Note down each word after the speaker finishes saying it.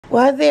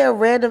Why is there a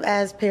random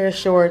ass pair of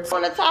shorts?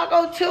 On the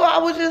taco too, I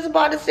was just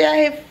about to say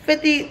I hit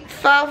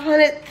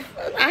 500.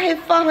 I hit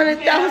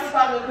 500,000.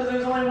 Because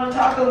there's only one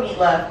taco meat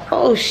left.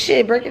 Oh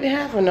shit, break it in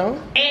half or no?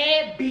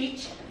 And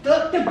beach,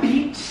 fuck the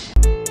beach.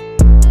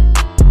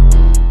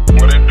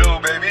 What it do,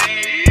 baby?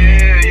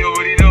 Yeah, you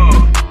already know.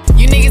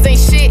 You niggas ain't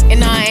shit,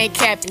 and I ain't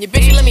capping. Your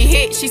bitch you let me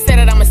hit, she said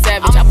that I'm a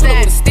savage. I pull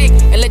up with a stick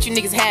and let you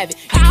niggas have it.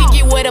 You can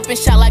get wet up and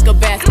shot like a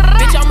basket.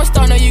 Bitch, I'm a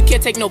star, no you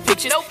can't take no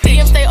pictures.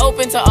 DM stay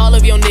open to all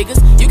of your niggas.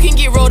 You can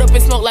get rolled up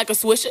and smoke like a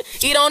swisher.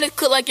 Eat on it,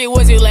 cook like it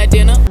was your last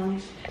dinner.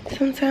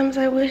 Sometimes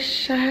I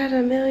wish I had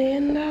 $1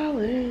 million. I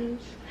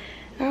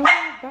would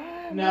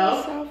buy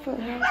myself a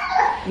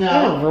house.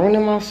 No. You're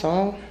ruining my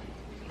song.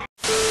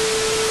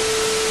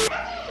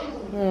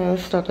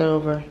 Let's start that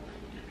over.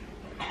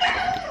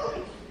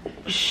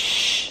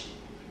 Shh.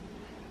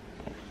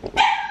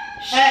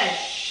 Hey.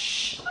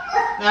 Shh.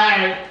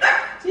 Alright.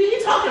 See,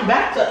 you talking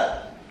back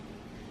to.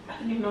 I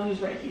didn't even know he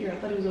was right here. I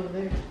thought he was over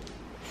there.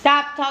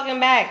 Stop talking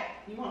back.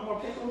 You want more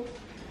pickle?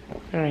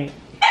 Alright.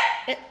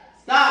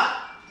 Stop.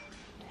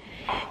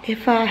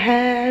 If I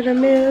had $1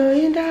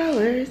 million,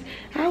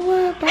 I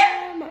would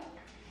buy my.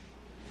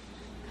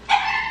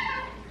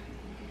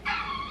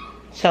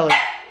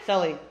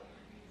 Sully.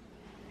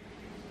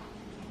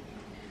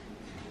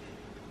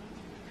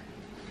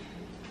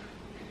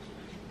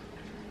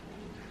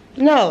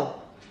 No.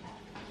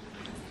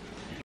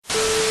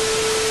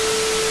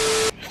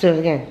 Let's do it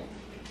again.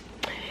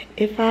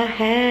 If I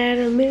had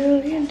 $1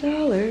 million,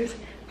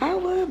 I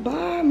would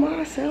buy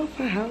myself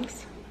a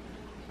house.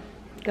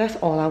 That's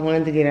all I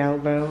wanted to get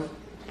out, bro.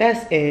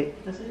 That's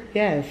it. That's it?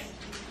 Yes.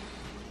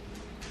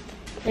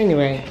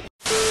 Anyway.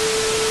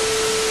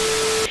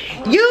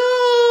 YouTube!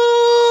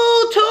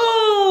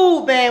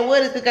 Man,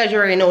 what is because you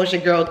already know it's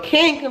your girl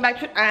King. Come back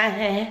to oh,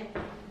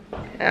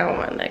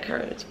 my neck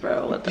hurts,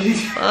 bro. What the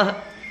fuck?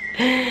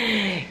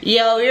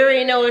 Yo, you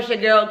already know it's your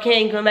girl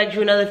King. Come back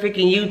to another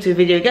freaking YouTube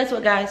video. Guess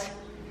what, guys?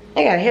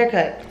 I got a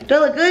haircut. Do I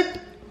look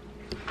good?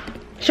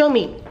 Show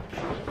me.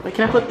 Wait,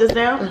 can I put this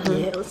down?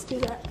 Yeah, let's do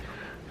that.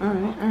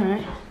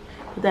 Alright.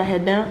 Put that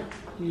head down.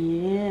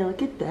 Yeah,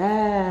 look at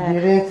that.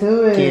 Get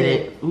into it. Get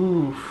it.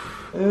 Oof.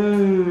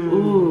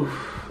 Oof.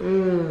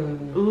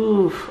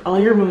 Oof. Oh,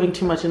 you're moving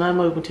too much and I'm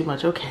moving too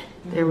much. Okay,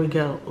 there we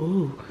go.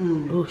 Ooh.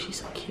 Ooh, she's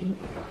so cute.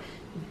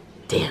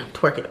 Damn,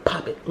 twerk it,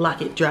 pop it,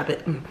 lock it, drop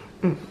it.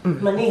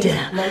 My knees.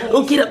 Damn.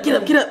 Oh, get up.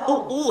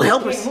 Oh,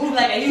 help us. Move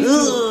like I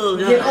used to.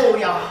 Get over,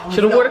 y'all.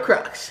 Should've wore the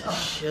Crocs.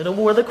 Should've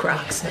wore the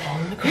Crocs.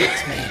 On the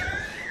Crocs, man.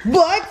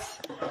 But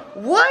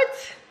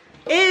what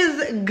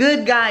is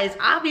good, guys?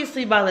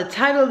 Obviously, by the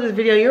title of this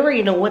video, you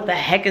already know what the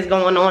heck is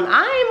going on.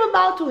 I am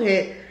about to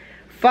hit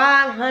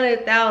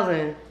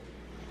 500,000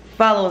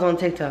 followers on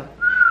TikTok.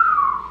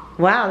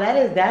 Wow,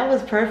 that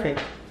was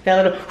perfect.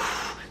 That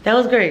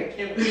was great.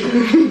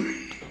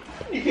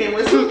 You can't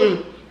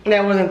whistle.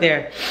 That wasn't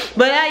there.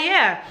 But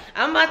yeah,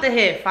 I'm about to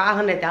hit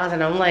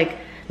 500,000. I'm like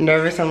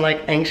nervous. I'm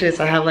like anxious.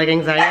 I have like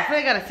anxiety. I feel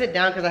like I gotta sit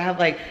down because I have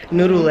like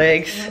noodle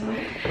legs.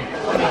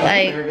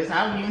 Like,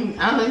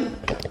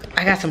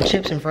 I got some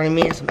chips in front of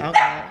me and some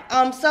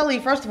alcohol. Sully,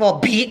 first of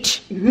all, bitch.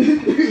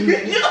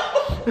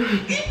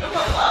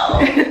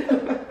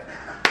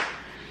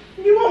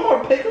 You want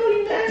more pickle,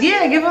 you nasty?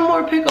 Yeah, give him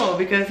more pickle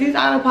because he's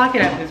out of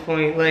pocket at this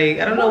point. Like,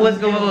 I don't know what's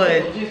going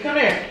on. Just come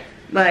here.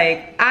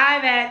 Like,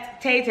 I'm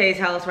at Tay Tay's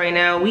house right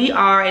now. We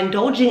are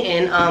indulging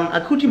in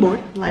a coochie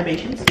board.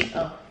 Libations.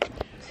 Oh.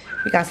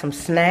 We got some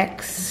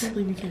snacks. I can't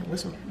believe you can't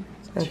whistle.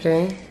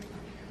 Okay.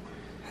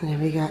 And then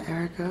we got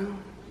Erica.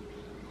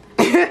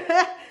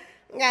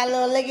 Got a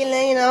little licky,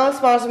 you know,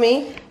 sponsor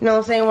me. You know what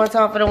I'm saying? One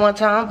time for the one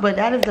time. But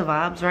that is the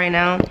vibes right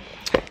now.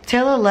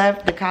 Taylor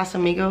left the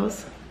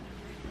Casamigos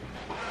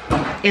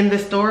in the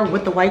store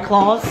with the White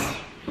Claws.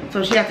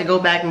 So she had to go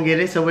back and get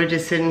it. So we're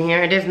just sitting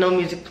here. And there's no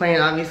music playing,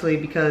 obviously,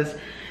 because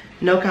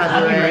no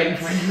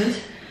copyrights.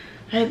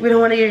 Like, we don't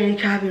want to get any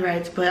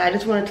copyrights. But I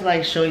just wanted to,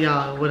 like, show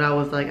y'all what I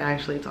was, like,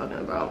 actually talking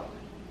about.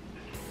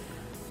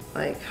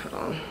 Like, hold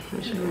on. Let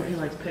me show you. He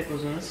likes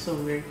pickles, and that's so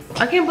weird.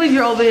 I can't believe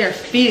you're over here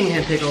feeding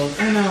him pickles.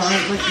 I know,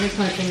 it makes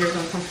my fingers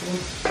uncomfortable.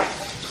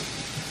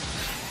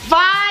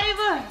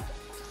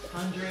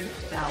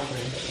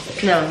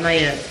 500,000. No, not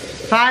yet.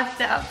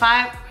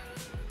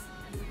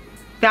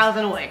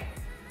 5,000 away.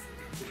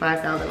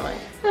 5,000 away.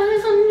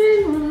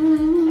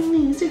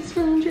 500,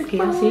 600. Can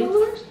you see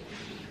it?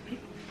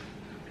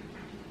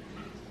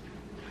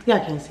 Yeah, I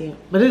can't see it,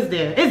 but it's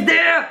there. It's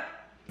there!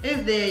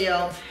 It's there,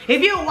 yo.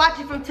 If you're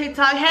watching from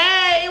TikTok,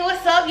 hey,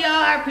 what's up, y'all?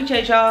 I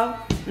appreciate y'all.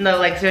 No,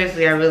 like,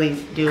 seriously, I really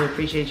do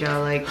appreciate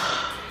y'all. Like,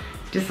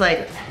 just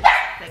like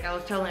I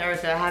was telling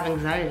Erica, I have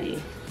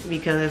anxiety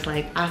because it's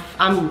like,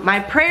 I'm my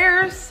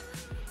prayers,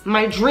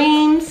 my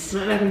dreams,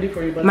 Nothing I can do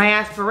for you, buddy. my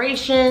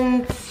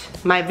aspirations,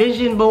 my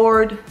vision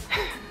board,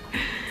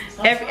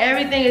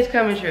 everything is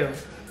coming true.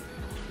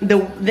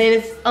 Then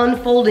it's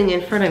unfolding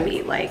in front of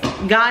me. Like,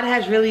 God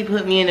has really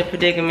put me in a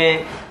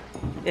predicament,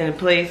 in a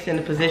place, in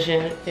a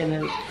position,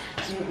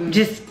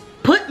 just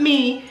put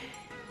me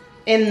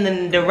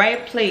in the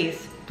right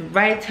place the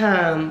right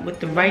time, with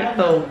the right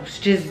folks.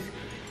 Just,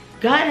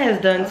 God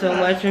has done so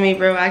much for me,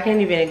 bro. I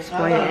can't even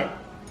explain it.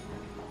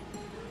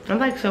 I'm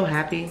like so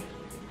happy.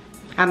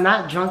 I'm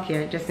not drunk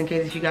yet, just in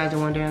case if you guys are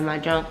wondering. I'm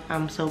not drunk,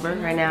 I'm sober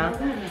right now.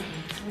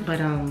 But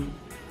I'm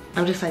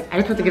just like, I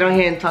just have to get on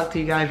here and talk to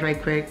you guys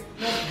right quick.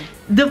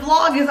 The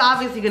vlog is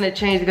obviously gonna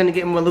change. It's gonna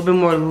get a little bit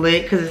more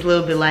lit because it's a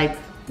little bit like,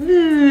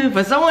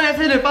 for someone that's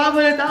hit at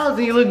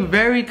 500,000, you look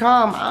very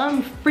calm.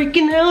 I'm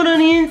freaking out on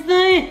the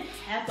inside.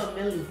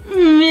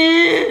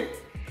 500,000.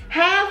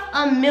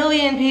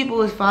 500,000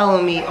 people is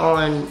following me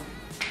on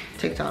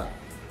TikTok.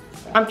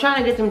 I'm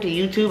trying to get them to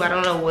YouTube. I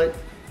don't know what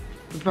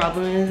the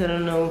problem is. I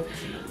don't know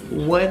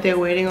what they're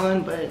waiting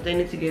on, but they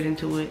need to get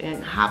into it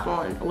and hop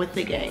on with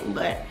the gang.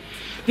 But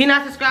if you're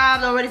not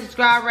subscribed already,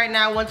 subscribe right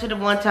now. One time for the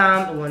one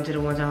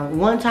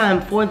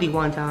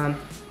time.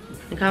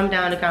 And comment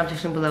down in the comment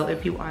section below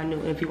if you are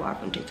new, if you are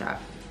from TikTok.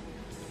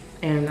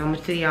 And I'm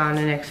gonna see y'all in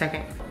the next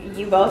second.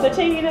 You both are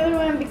taking another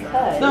one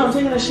because No, I'm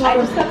taking a shot.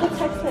 I just got the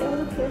text that it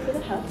was appear for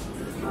the house.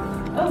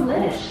 Oh,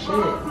 lit.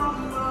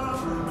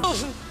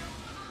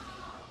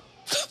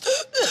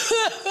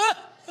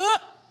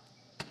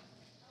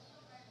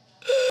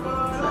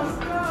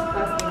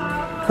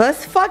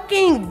 Let's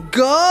fucking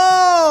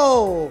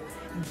go,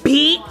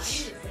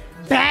 bitch.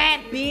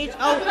 Bad bitch.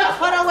 Oh,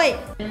 hold on, wait.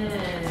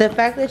 The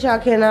fact that y'all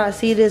cannot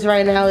see this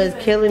right now is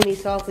killing me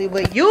softly,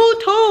 but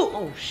YouTube.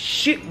 Oh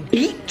shit,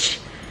 bitch.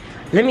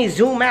 Let me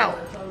zoom out.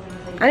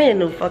 I need a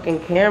new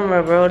fucking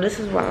camera, bro. This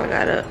is why I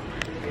gotta.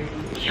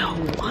 Yo,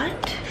 what?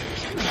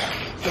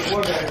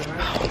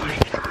 Oh my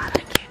god, I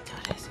can't do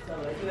this.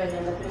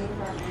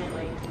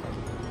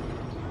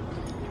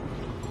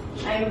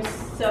 I'm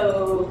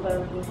so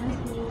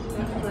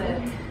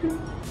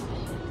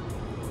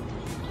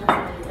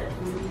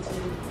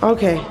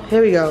Okay,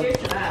 here we go.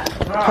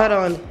 Hold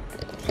on.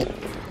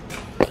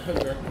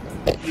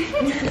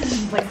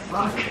 like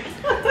fuck.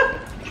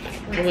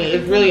 I mean,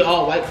 it's really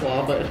all White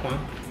Claw, but it's fine.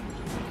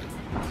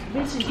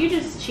 Bitch, you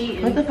just cheat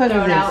and What the fuck throw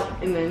is it this?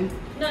 out and then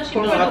no, she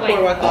No, I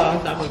pour White Claw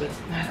on top of it.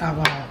 Oh,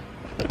 wow.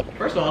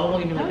 First of all, I don't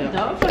want to give you that.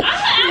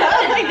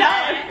 oh my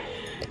god.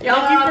 Y'all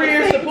Thank you for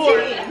your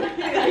support.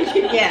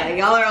 Yeah,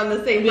 y'all are on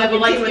the same We have a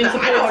fucking team licensed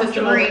with support the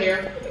system over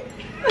here.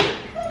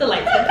 The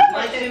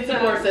Licensed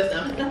support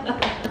system.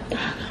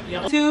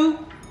 Two.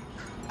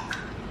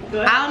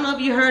 I don't know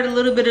if you heard a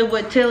little bit of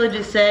what Taylor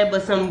just said,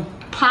 but some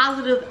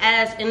positive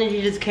ass energy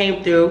just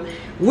came through.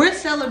 We're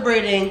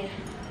celebrating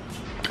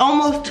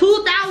almost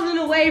 2,000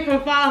 away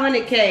from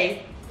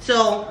 500K.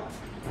 So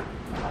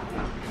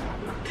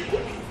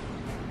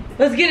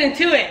let's get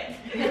into it.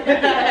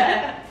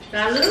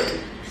 Salud.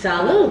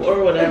 Salud.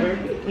 Or whatever.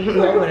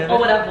 Or whatever. Or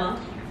whatever.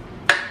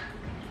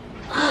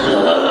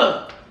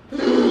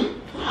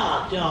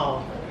 Fuck,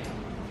 y'all.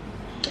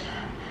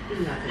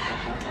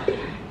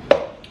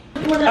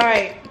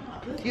 Alright,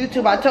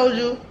 YouTube, I told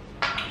you,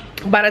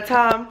 by the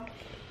time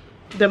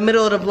the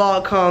middle of the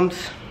vlog comes,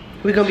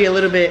 we're gonna be a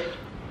little bit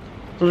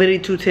litty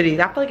too titty.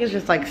 I feel like it's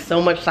just like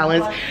so much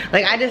silence.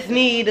 Like I just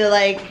need to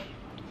like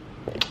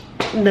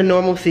the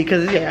normalcy,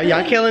 cause yeah,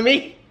 y'all killing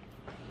me.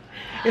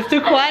 It's too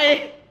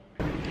quiet.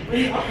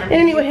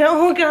 Anyway,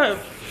 oh god.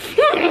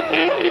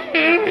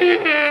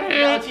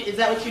 Is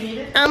that what you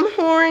needed? I'm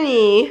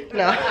horny.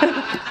 No.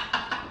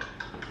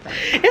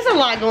 It's a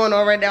lot going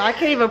on right now. I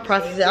can't even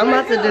process it. I'm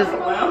about to just.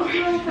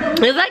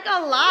 It's like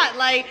a lot.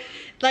 Like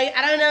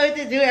I don't know what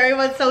to do.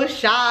 Everyone's so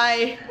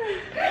shy.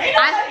 They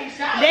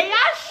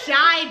y'all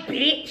shy,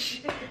 bitch.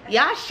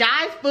 Y'all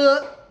shy as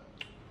fuck.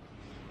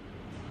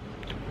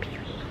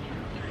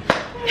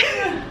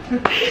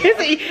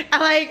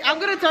 Like I'm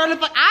gonna turn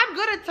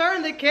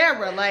the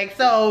camera. Like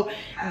so,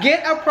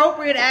 get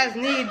appropriate as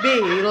need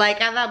be. Like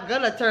as I'm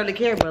gonna turn the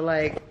camera.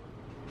 Like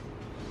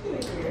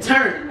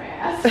turn.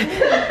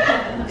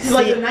 This is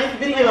like the 9th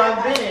video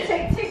I've been in.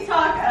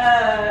 TikTok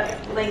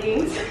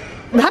leggings.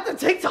 Not the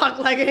TikTok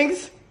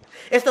leggings.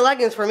 It's the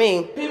leggings for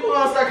me. People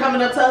gonna start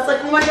coming up to us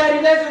like, oh my god,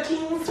 you guys are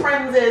King's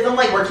friends. I'm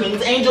like, we're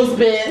King's angels,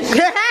 bitch.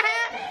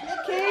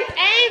 King's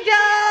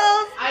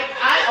angels.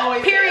 I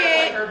always Period.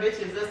 say that, like her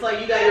bitches. It's like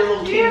you got your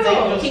little King's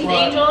angels. King's squad.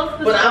 angels.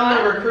 But I'm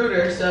the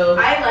recruiter, so.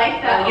 I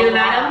like that. You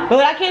imagine?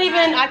 But I can't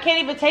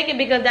even take it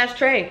because that's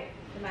Trey.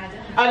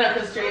 I know,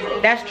 cause Trey's.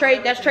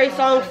 That's Trey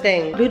Songz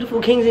thing. Beautiful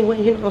kings and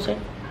queens, you know what I'm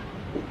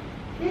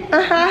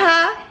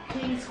saying?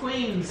 Kings,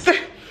 queens.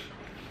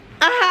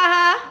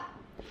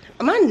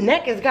 My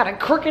neck has got a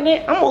crook in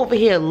it. I'm over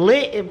here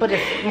lit, but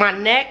it's my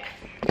neck.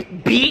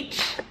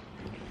 Beach.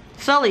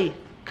 Sully,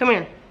 come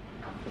here.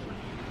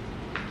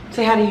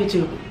 Say hi to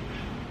YouTube.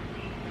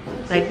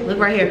 Like, look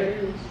right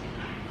here.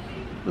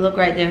 Look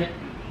right there.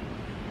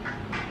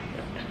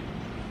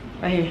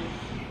 Right here.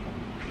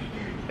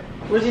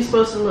 Where's he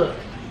supposed to look?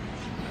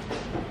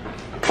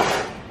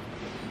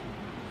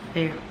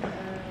 There.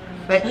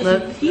 Wait,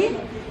 look. You see it?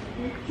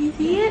 You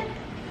see it?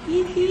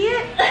 You see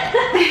it?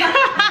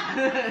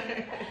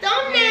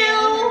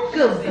 Thumbnail!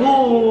 Good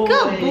boy.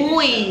 Good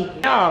boy.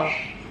 Y'all,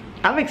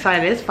 I'm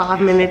excited. It's 5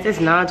 minutes. It's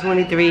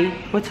 9:23.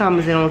 What time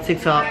is it on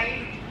TikTok?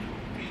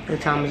 the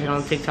time is it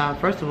on TikTok.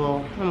 First of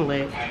all, I'm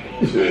lit.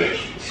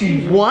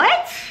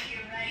 What?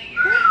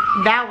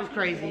 That was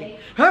crazy.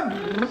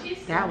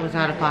 That was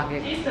out of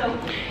pocket.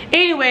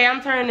 Anyway,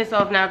 I'm turning this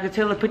off now because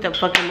Taylor picked up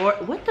fucking more.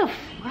 What the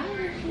fuck?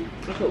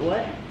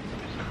 What?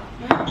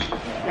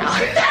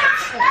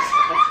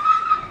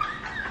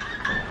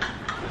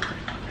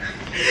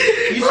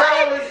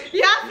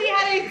 Y'all see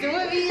how they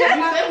doing me? You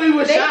said we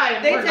were shy.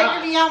 They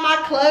taking me out my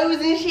clothes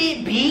and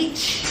shit,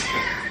 bitch.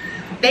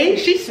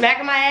 She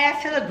smacking my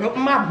ass till it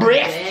groping my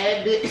breast.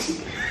 Bad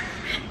bitch.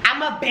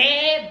 I'm a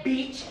bad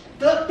bitch.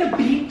 Fuck the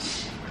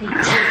beach.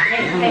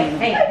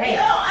 Hey.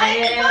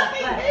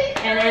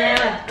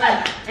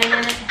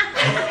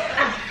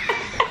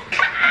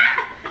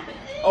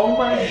 Oh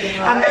my god.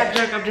 I'm not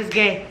drunk, I'm just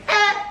gay.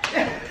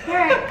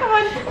 Alright, come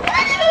on.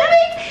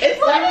 It's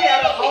like we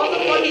out of all the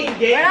fucking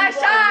games. We're not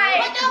shy.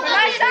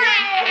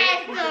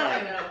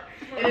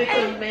 And it's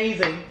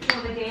amazing.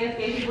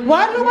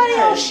 Why nobody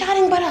else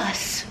shouting but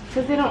us?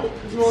 Because they don't.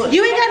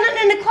 You ain't got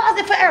nothing in the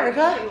closet for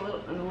Erica.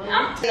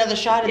 Another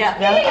shot. Yeah.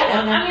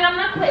 I mean, I'm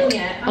not quitting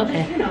yet. I'm Okay.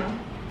 just, you know.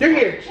 They're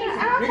here.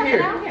 They're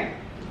here.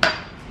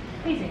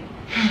 Easy.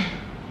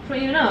 So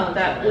you know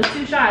that with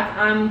 2 shots,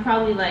 I'm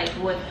probably like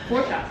with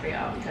 4 shots for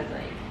y'all because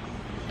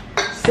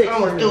like. 6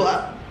 Almost threw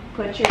up.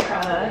 Put your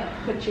fat.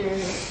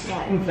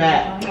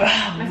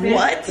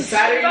 What? The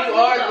fatter you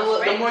are,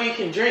 the more you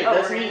can drink.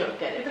 That's me.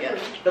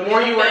 The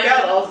more you work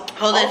out,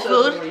 Oh, that's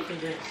also food? the more you can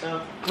drink.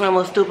 So. I'm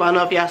almost stupid. I don't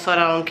know if y'all saw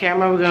that on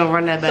camera. We're gonna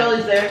run that back.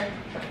 Sully's there.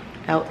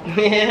 Out.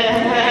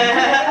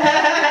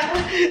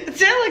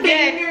 Chill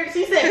again.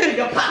 She said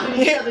finger popping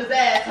each other's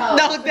asshole.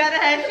 No, that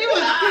ass. She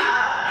was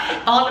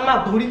all in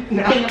my booty.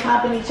 Finger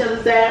popping each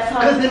other's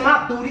asshole. Cause in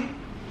my booty,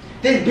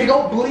 this big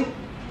old booty.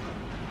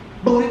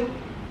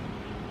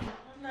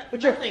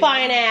 With your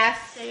fine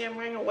ass. Hey, I'm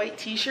wearing a white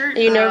t-shirt. Are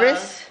you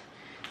nervous?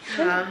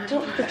 Don't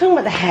talk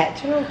about the hat.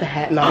 Turn on the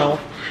hat, no.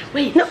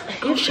 Wait, no.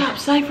 Go shop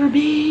Cypher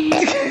B.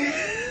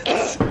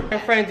 My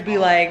friends be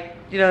like,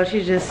 you know,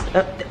 she's just,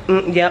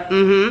 yep,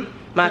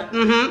 my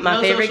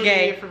No favorite social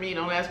gay. media for me.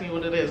 Don't ask me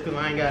what it is, cause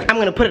I ain't got it. I'm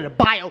gonna put it in a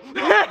bio.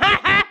 No.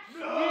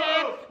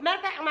 Matter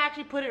of fact, I'm gonna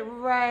actually put it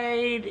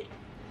right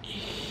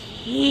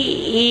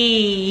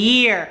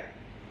here.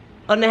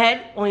 On the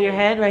head, on your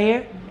head, right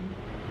here.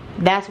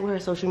 That's where her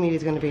social media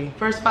is gonna be.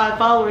 First 5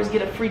 followers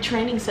get a free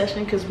training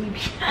session, cause we be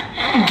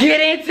Get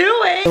into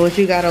it. What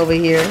you got over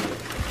here?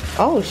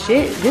 Oh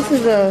shit, this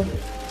is a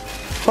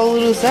whole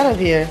little setup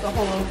here. The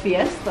whole little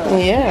fiesta.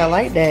 Yeah, I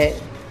like that.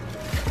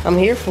 I'm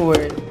here for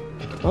it.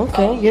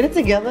 Okay, get it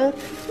together.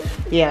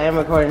 Yeah, I am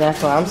recording,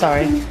 that's why. I'm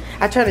sorry.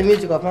 I turned the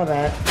music off, my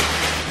bad.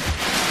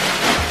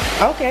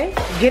 Okay,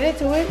 get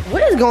into it.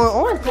 What is going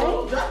on, Tay?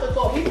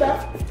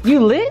 You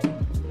lit?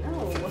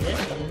 No.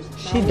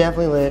 She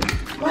definitely lit.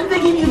 Why did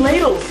they give you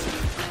ladles?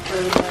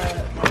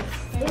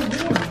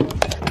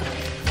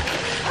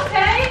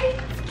 Okay.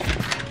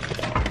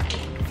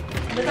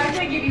 Does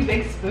actually give you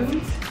big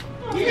spoons?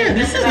 Yeah,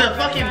 this is a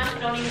fucking.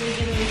 Don't even give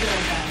me anything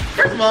like that.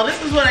 First of all, this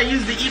is what I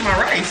use to eat my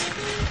rice.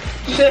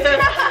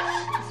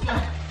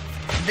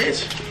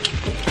 Bitch,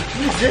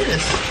 what is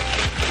this?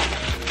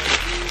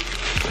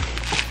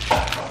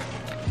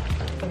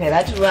 Okay,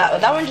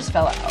 that one just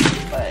fell out,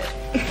 but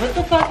What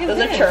the fuck is those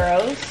are this?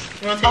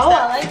 churros. You want to taste Oh,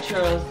 that? I like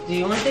churros. Do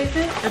you want to taste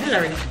it? I did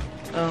already.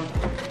 Oh.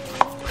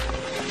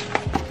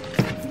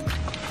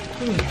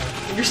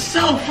 You're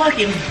so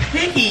fucking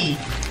picky.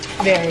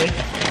 Very.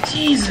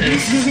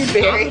 Jesus.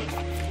 Very.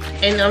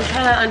 And I'm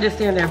trying to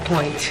understand their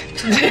point.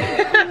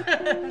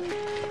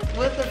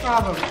 What's the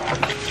problem?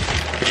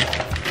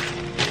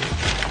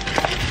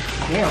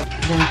 Damn.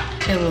 Then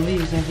Taylor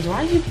leaves and goes,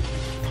 why are you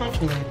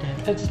punching like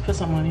that? I just put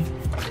some on you.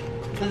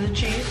 Is it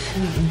cheese?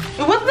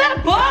 What's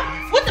that, Bob?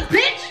 What the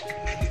bitch?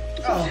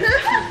 Oh.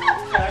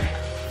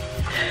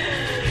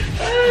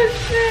 Oh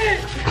shit.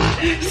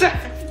 Sorry.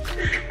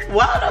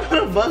 Why would I put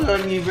a bug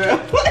on you, bro?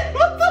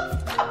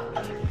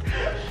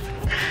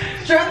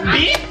 Trust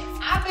me.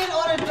 I've been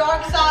on the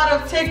dark side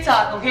of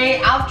TikTok, okay?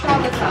 I'm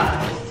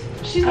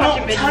traumatized. She's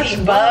watching watching touch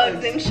busy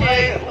bugs and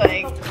shit.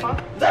 Like,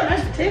 Is that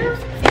mashed potatoes?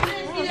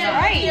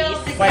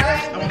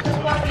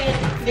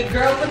 The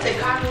girl put the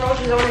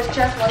cockroaches on his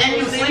chest while And he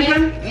you was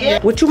sleeping? Yeah.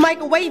 What you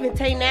microwaving,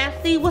 Tay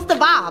Nasty? What's the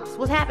vibes?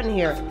 What's happening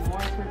here?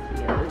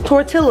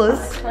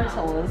 Tortillas.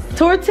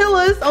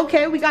 Tortillas.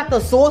 Okay, we got the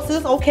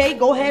sauces. Okay,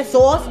 go ahead,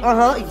 sauce.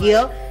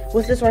 Yeah.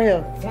 What's this right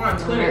here? We're on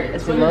Twitter.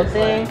 It's a mote.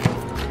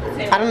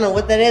 I don't know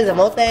what that is. A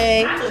mote.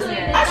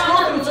 I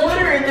scrolled through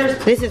Twitter and there's.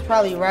 This is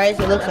probably rice.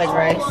 It looks like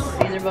rice.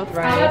 these are both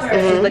rice.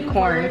 This is the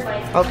corn.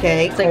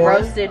 Okay, It's like corn.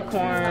 roasted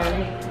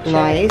corn.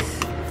 Nice.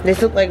 This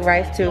look like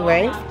rice too,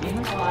 right?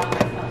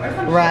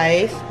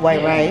 Rice,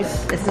 white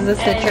rice. This is a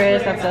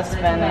citrus. That's a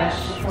Spanish.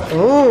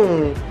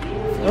 Ooh.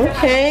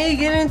 Okay,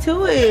 get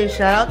into it.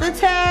 Shout out to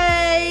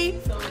Tay.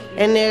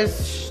 And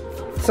there's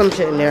some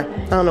shit in there.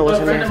 I don't know what's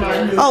in there.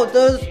 Oh,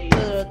 those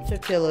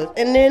tortillas.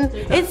 And then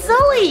it's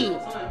Sully.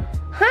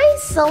 Hi,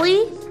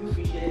 Sully.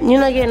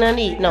 You're not getting nothing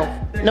to eat. No.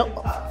 Nope.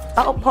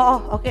 Oh,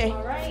 Paul. Okay.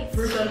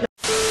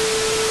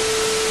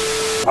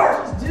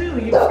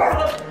 Dude, you put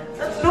up.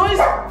 That's noise.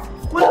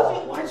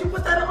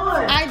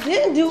 I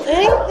didn't do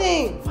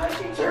anything. Why'd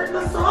you turn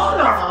the song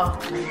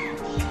off?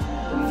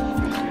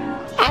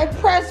 I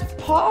pressed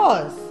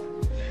pause.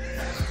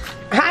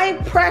 I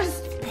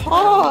pressed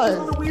pause.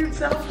 All the weird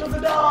sounds from the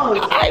dogs.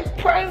 I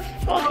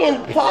pressed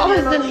fucking pause.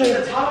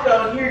 A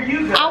taco, and here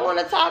you go. I want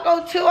a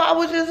taco too. I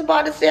was just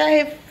about to say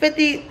I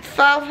hit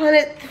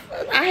 500.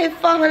 I hit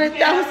 500,000.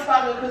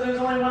 Because there's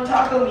only one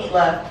taco meat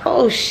left.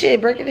 Oh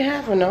shit, break it in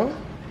half or no?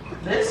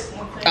 This?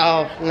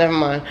 Oh, never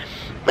mind.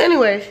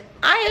 Anyways,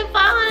 I hit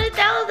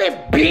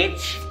 500,000,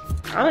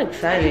 bitch. I'm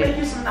excited. Make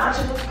you some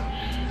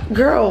nachos.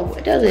 Girl,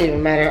 it doesn't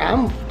even matter.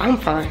 I'm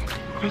fine.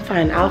 I'm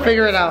fine. I'll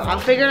figure it out. I'll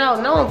figure it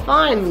out. No, I'm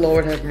fine.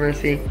 Lord have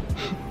mercy.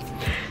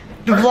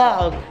 The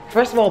vlog.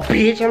 First of all,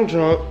 bitch, I'm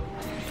drunk.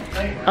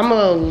 I'm a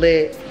little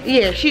lit.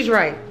 Yeah, she's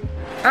right.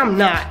 I'm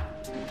not.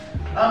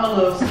 I'm a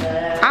little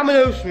sad. I'm a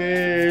little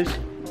smashed.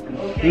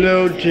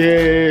 Little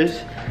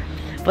jizz.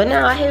 But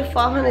now I hit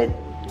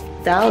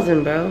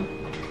 500,000, bro.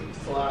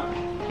 It's a lot.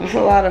 That's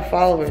a lot of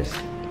followers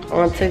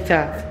on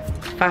TikTok.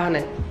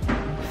 500.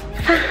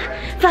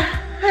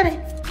 500.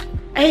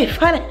 Hey,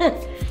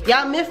 500.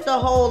 Y'all missed the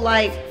whole,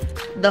 like,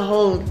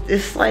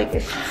 it's like,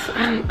 it's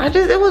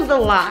just, it was a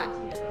lot.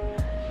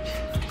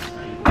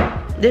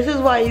 This is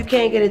why you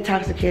can't get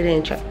intoxicated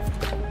and try.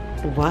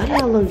 Why do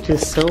I look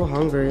just so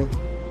hungry?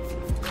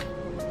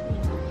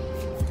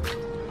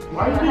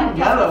 Why are you being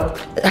ghetto?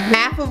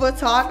 Half of a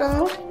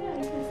taco?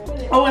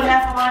 Oh, and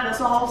half of mine, that's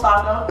a whole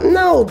taco.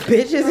 No,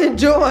 bitches,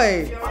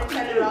 enjoy. You want to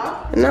cut it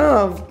off?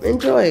 No,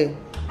 enjoy.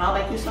 I'll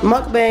make you some.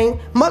 Mukbang.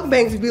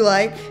 Mukbangs be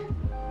like,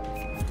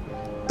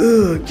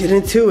 ugh, get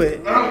into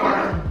it.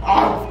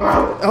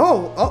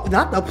 Oh,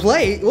 not the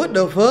plate. What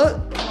the fuck?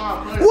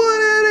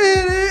 What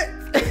is it?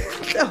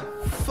 The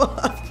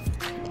fuck?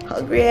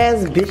 Hungry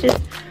ass bitches.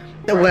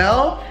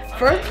 Well,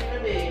 first,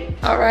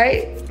 all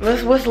right.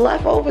 What's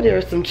left over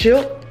there? Some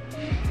chill.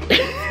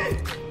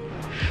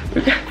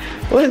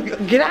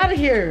 Get out of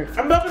here.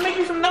 I'm about to make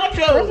you some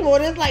nachos. First of all,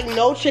 there's like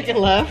no chicken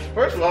left.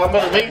 First of all, I'm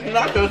about to make you some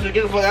nachos to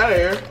get the fuck out of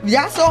here.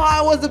 Y'all saw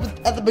how I was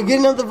at the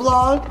beginning of the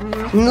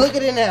vlog? Look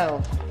at it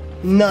now.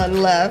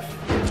 None left.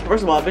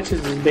 First of all,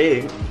 bitches is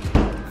big.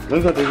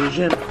 Let's go to the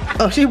gym.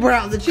 Oh, she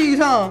brought out the cheese,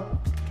 huh?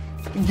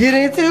 Get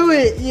into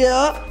it,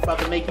 yeah. About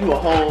to make you a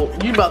whole.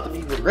 You about to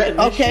be regretting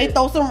this Okay, shit.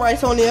 throw some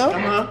rice on there.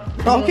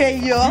 Okay,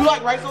 yeah. You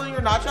like rice on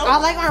your nachos? I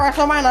like my rice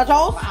on my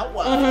nachos.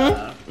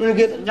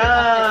 Good.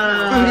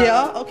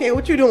 Yeah. Okay,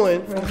 what you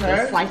doing?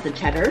 Okay. Slice of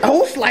cheddar.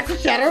 Oh, slice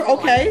of cheddar.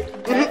 Okay.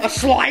 A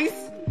slice.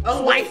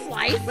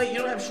 Slice. Wait, you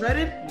don't have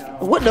shredded?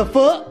 What the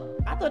fuck?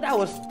 I thought that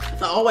was.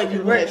 So always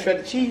you had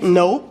shredded cheese.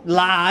 Nope.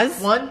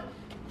 Lies. One.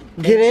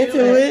 Get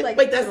into it. Like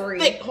Wait, that's three.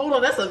 thick. Hold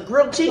on, that's a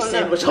grilled cheese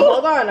sandwich.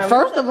 Hold on. I'm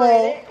First of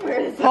all,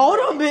 hold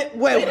on a bit.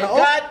 Wait.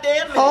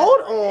 Goddamn it.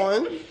 Hold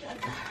on.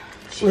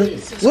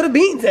 Jesus. What are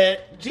beans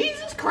at?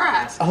 Jesus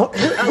Christ. Oh,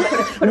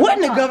 what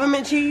in the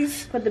government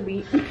cheese? Put the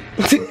beet.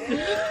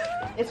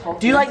 It's whole.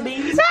 Do you like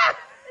beans?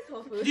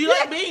 Do you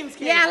like beans,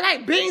 kid? Yeah, I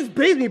like beans,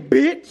 baby,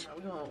 bitch.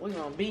 We're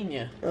gonna bean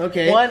you.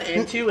 Okay. 1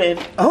 and 2 and.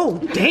 Oh,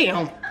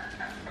 damn.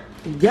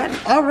 Yeah,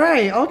 all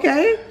right,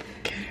 okay.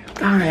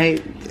 All right.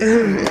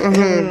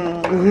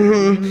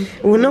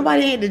 Well,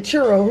 nobody ate the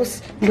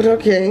churros, but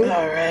okay.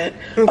 All right.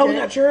 Oh, we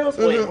got churros?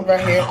 Wait.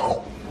 Right here.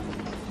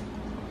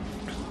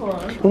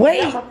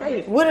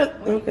 Wait. What?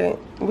 Okay.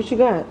 What you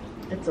got?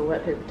 It's a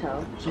wet paper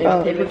towel.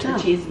 Oh. Paper towel.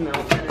 Cheese melt.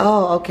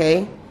 Oh,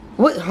 okay.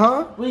 What?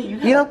 Huh? Wait, You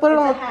don't put it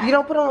on. You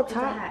don't put it on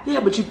top. Yeah,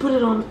 but you put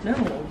it on.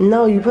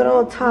 No, you put it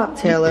on top,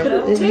 Taylor. Put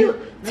it on Taylor.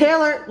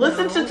 Taylor.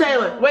 Listen to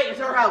Taylor. Wait, it's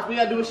her house. We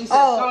gotta do what she says.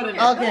 Oh, Throw it in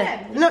there.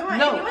 okay. If you No,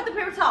 want the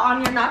paper towel on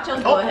your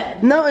nachos, go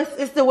ahead. no,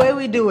 it's the way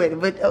we do it.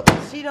 But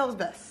she knows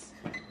best.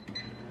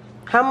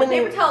 How The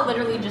many? paper towel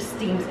literally just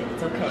steams it.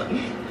 It's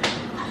okay.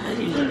 I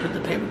usually put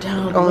the paper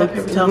towel, Oh, wet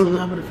paper towels on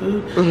top of the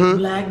food.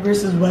 Black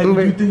versus white, we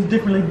do things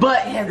differently, but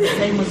it has the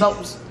same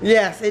results.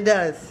 Yes, it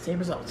does. Same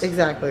results.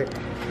 Exactly.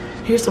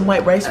 Here's some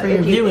white rice for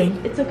your viewing.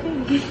 It's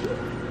okay.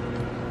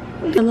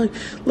 And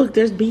look,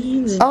 there's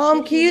beans.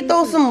 And Can you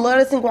throw some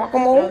lettuce and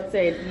guacamole? Don't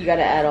say you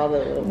gotta add all the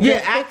little. yeah,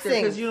 Just after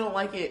fixing. because you don't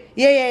like it.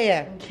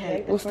 Yeah.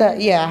 Okay. What's that?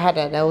 Yeah, I had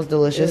that. That was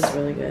delicious. It's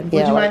really good. Yeah,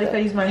 Would you I mind like if I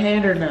use my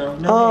hand or no?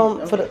 No.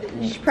 hand. for the,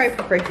 You should probably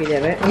prefer if you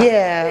did it.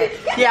 yeah,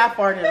 Yeah, I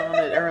farted on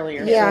it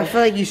earlier. yeah. I so.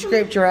 feel like you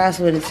scraped your ass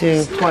with it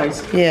too.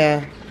 Twice.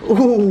 Yeah.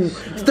 Ooh,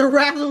 it's the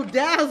razzle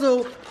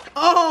dazzle.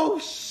 Oh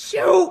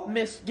shoot!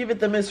 Give it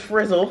the Miss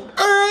Frizzle.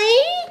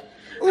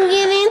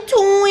 Get into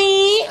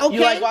it. Okay.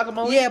 You like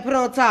guacamole? Yeah, put it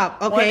on top.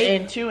 1 Okay.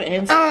 and 2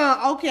 and.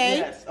 Okay.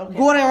 Yes, okay.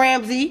 Gordon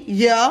Ramsay.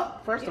 Yeah.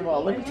 First of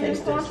all, let me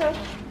taste this.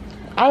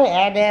 I didn't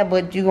add that,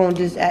 but you gonna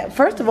just add.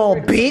 First of all,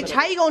 bitch,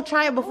 how you gonna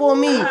try it before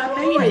me?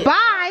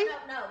 Bye.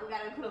 No, we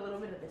gotta put a little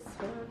bit of this.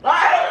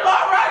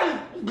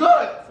 Alright,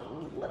 good.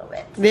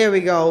 There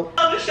we go.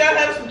 I'm just trying to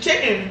have some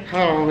chicken.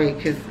 Hold on, wait,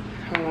 cause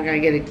I gotta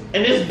get it.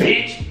 And this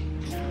bitch.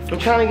 I'm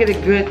trying to get a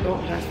good. Oh,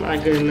 that's not a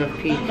good enough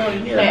piece. No, you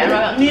need, Wait,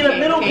 I'm need a okay,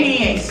 middle okay,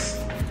 okay. piece.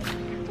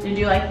 Did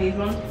you like these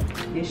ones?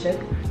 These shit?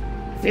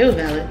 It was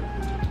valid.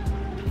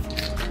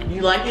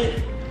 You like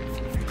it?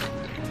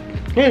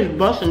 It's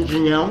busting,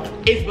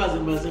 Janelle. It's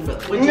buzzing,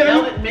 but when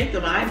Janelle didn't make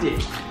them, I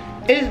did.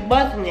 It's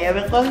busting,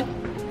 Erica.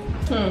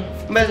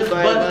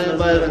 Buzzing.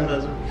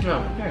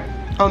 No, here.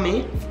 Oh,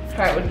 me?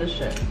 Try it with this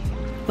shit.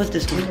 What's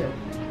this one?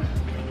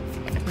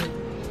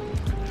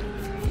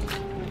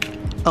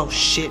 Oh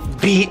shit,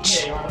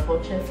 bitch. Yeah, you want a full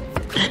chip?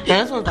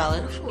 Yeah, this one's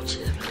valid.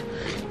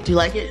 Do you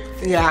like it?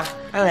 Yeah,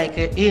 I like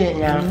it. Eat it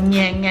now.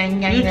 You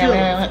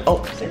too.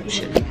 Oh,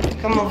 shit.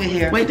 Come over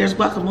here. Wait, there's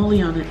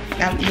guacamole on it.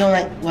 You don't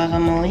like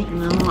guacamole?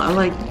 No, I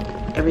like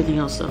everything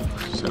else though.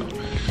 So,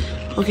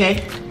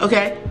 okay.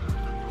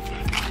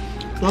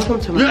 Welcome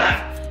to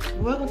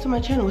my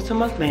channel. What's a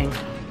mukbang?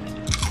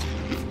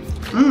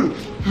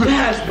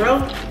 Gosh,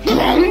 bro.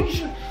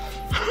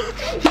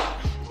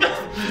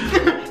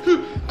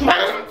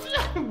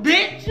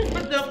 Bitch,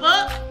 what the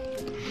fuck?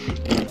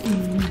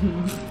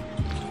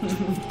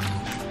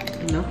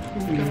 No.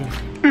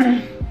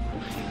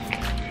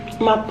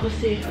 My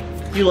pussy.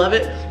 You love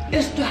it?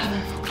 It's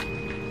driving.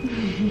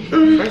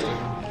 First of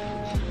all,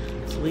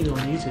 it's illegal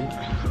on YouTube.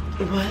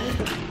 What?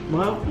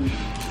 Well,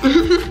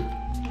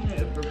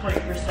 Report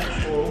for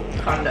sexual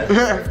conduct.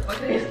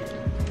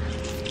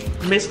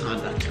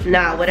 misconduct.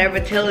 Nah, whatever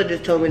Taylor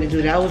just told me to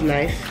do, that was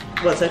nice.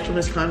 What, sexual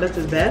misconduct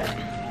is bad?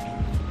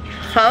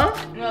 Huh?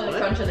 No, the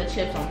crunch of the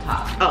chips on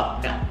top. Oh,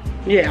 yeah.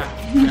 Yeah.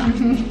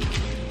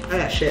 I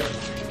got shit.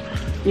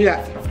 You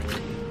got.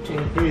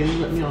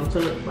 Let me on to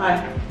it.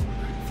 Bye.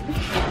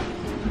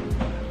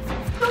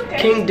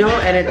 King,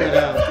 don't edit that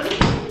out.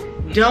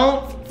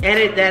 Don't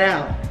edit that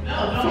out. No, I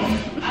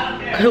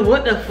don't care.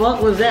 What the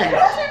fuck was that?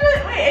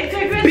 Wait, it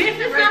took me Bitch,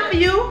 it's not for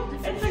you.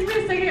 It took me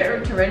a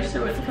second to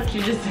register what the fuck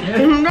you just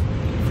said.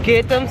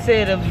 Get them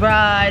sit-ups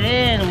right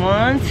in.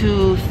 1,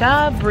 2,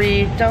 stop,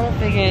 breathe. Don't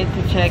forget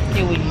to check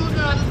your weed. Oh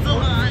God, it's so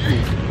hot.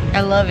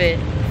 I love it.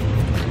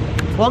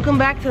 Welcome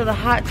back to the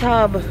Hot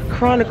Tub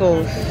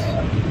Chronicles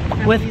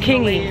with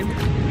Kingy.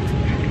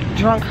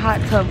 Drunk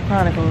Hot Tub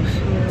Chronicles.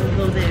 We'll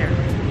go there.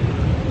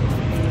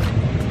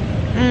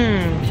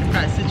 Should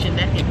probably sit your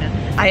neck in there.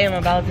 I am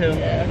about to.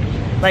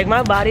 Like,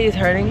 my body is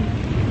hurting.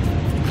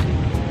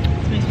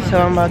 So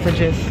I'm about to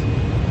just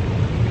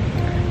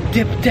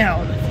dip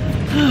down.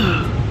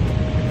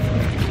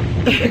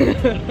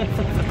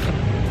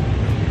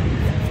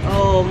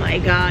 Oh my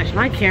gosh,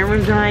 my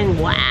camera's dying.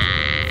 Wow.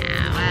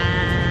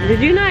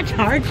 Did you not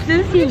charge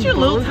this? Look at your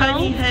little bozo?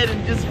 tiny head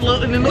and just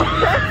floating in the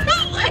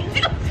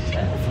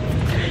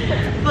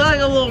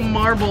like a little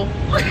marble.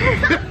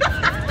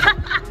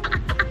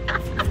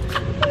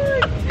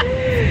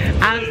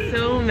 I'm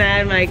so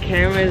mad my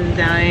camera's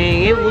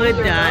dying. It would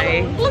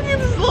die. Look at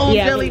this little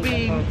Yeah, jelly I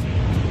think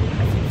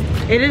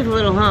bean. It is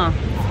little, huh?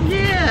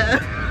 Yeah.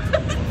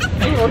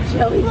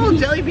 Little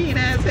jelly bean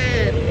ass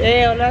head.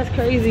 Damn, that's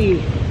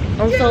crazy.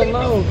 I'm so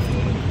low.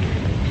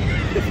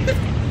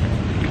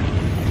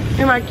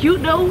 Am I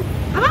cute though?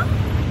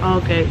 Uh-huh.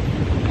 Okay.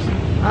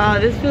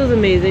 This feels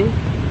amazing.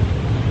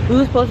 We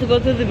were supposed to go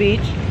to the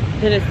beach.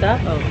 Did it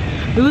stop? Oh.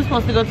 We were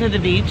supposed to go to the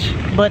beach,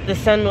 but the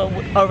sun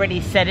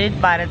already set it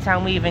by the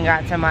time we even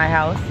got to my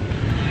house.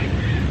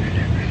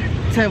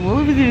 So what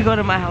were we gonna go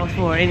to my house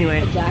for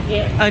anyway?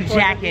 A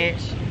jacket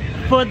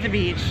for the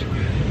beach.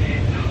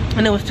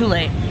 And it was too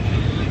late.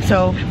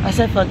 So I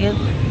said, fuck it.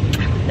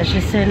 Let's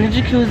just sit in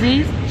the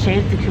jacuzzi,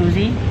 change the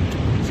jacuzzi.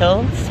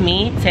 So it's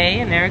me, Tay,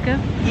 and Erica.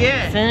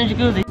 Yeah. Sit in the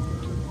jacuzzi.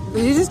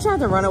 Did you just try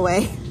to run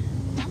away?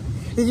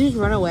 Did you just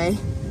run away?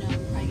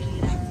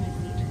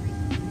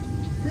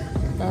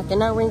 They're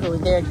not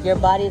wrinkles. Your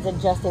body is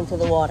adjusting to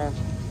the water.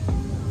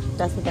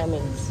 That's what that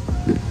means.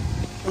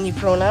 When you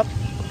prone up.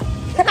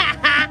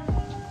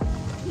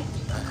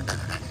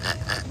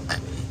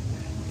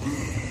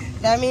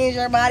 That means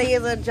your body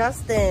is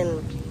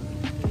adjusting.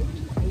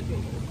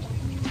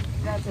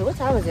 What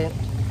time is it?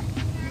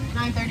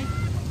 9:30.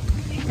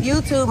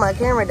 YouTube, my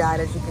camera died,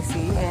 as you can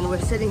see, and we're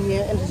sitting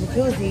here in the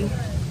jacuzzi,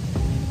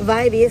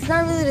 vibey. It's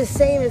not really the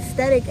same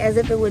aesthetic as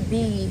if it would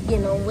be, you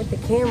know, with the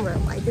camera.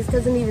 Like, this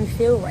doesn't even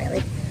feel right.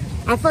 Like,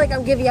 I feel like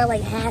I'm giving y'all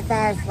like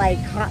half-ass like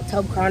Hot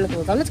Tub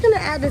Chronicles. I'm just gonna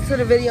add this to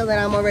the video that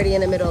I'm already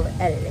in the middle of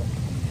editing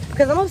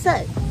because I'm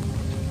upset.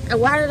 And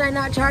why did I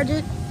not charge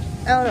it?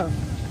 I don't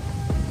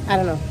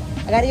know.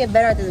 I gotta get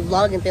better at this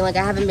vlogging thing. Like,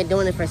 I haven't been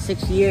doing it for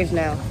 6 years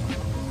now.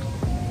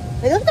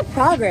 Like, look at the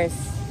progress.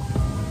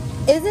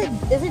 Is it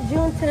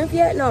June 10th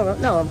yet? No,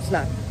 it's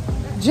not.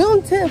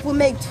 June 10th will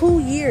make 2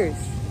 years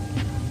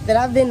that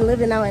I've been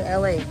living out in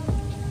LA.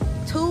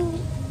 2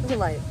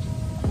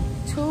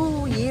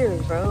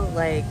 years, bro.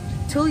 Like,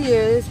 2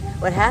 years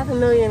with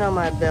 $500,000 on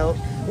my belt,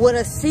 with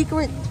a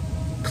secret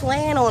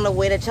plan on the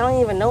way that y'all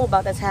don't even know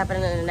about that's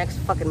happening in the next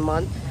fucking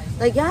month.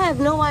 Like, y'all have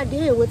no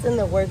idea what's in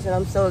the works, and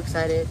I'm so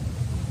excited.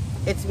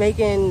 It's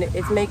making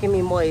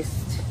me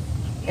moist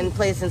in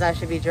places I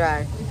should be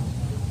dry.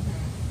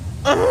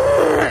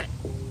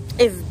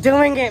 It's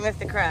doing it,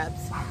 Mr. Krabs.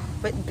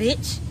 But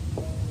bitch,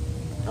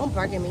 don't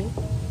bark at me.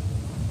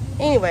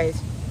 Anyways,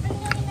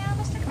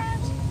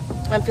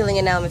 I'm feeling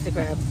it now, Mr.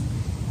 Krabs.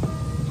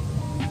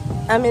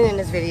 I'm in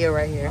this video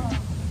right here.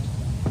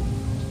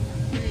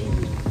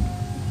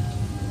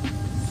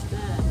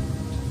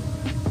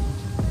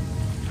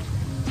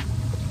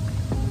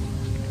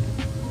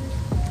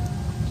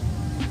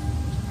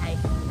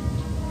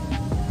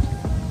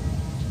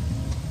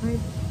 me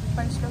to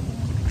try stroking it?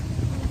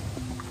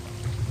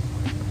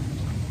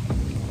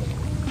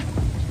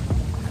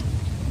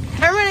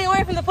 I'm running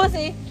away from the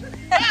pussy.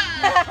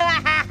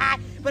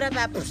 But at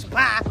that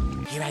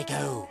here I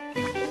go.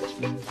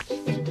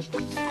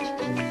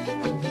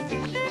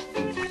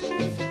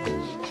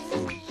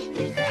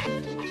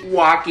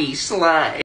 Walkie slide.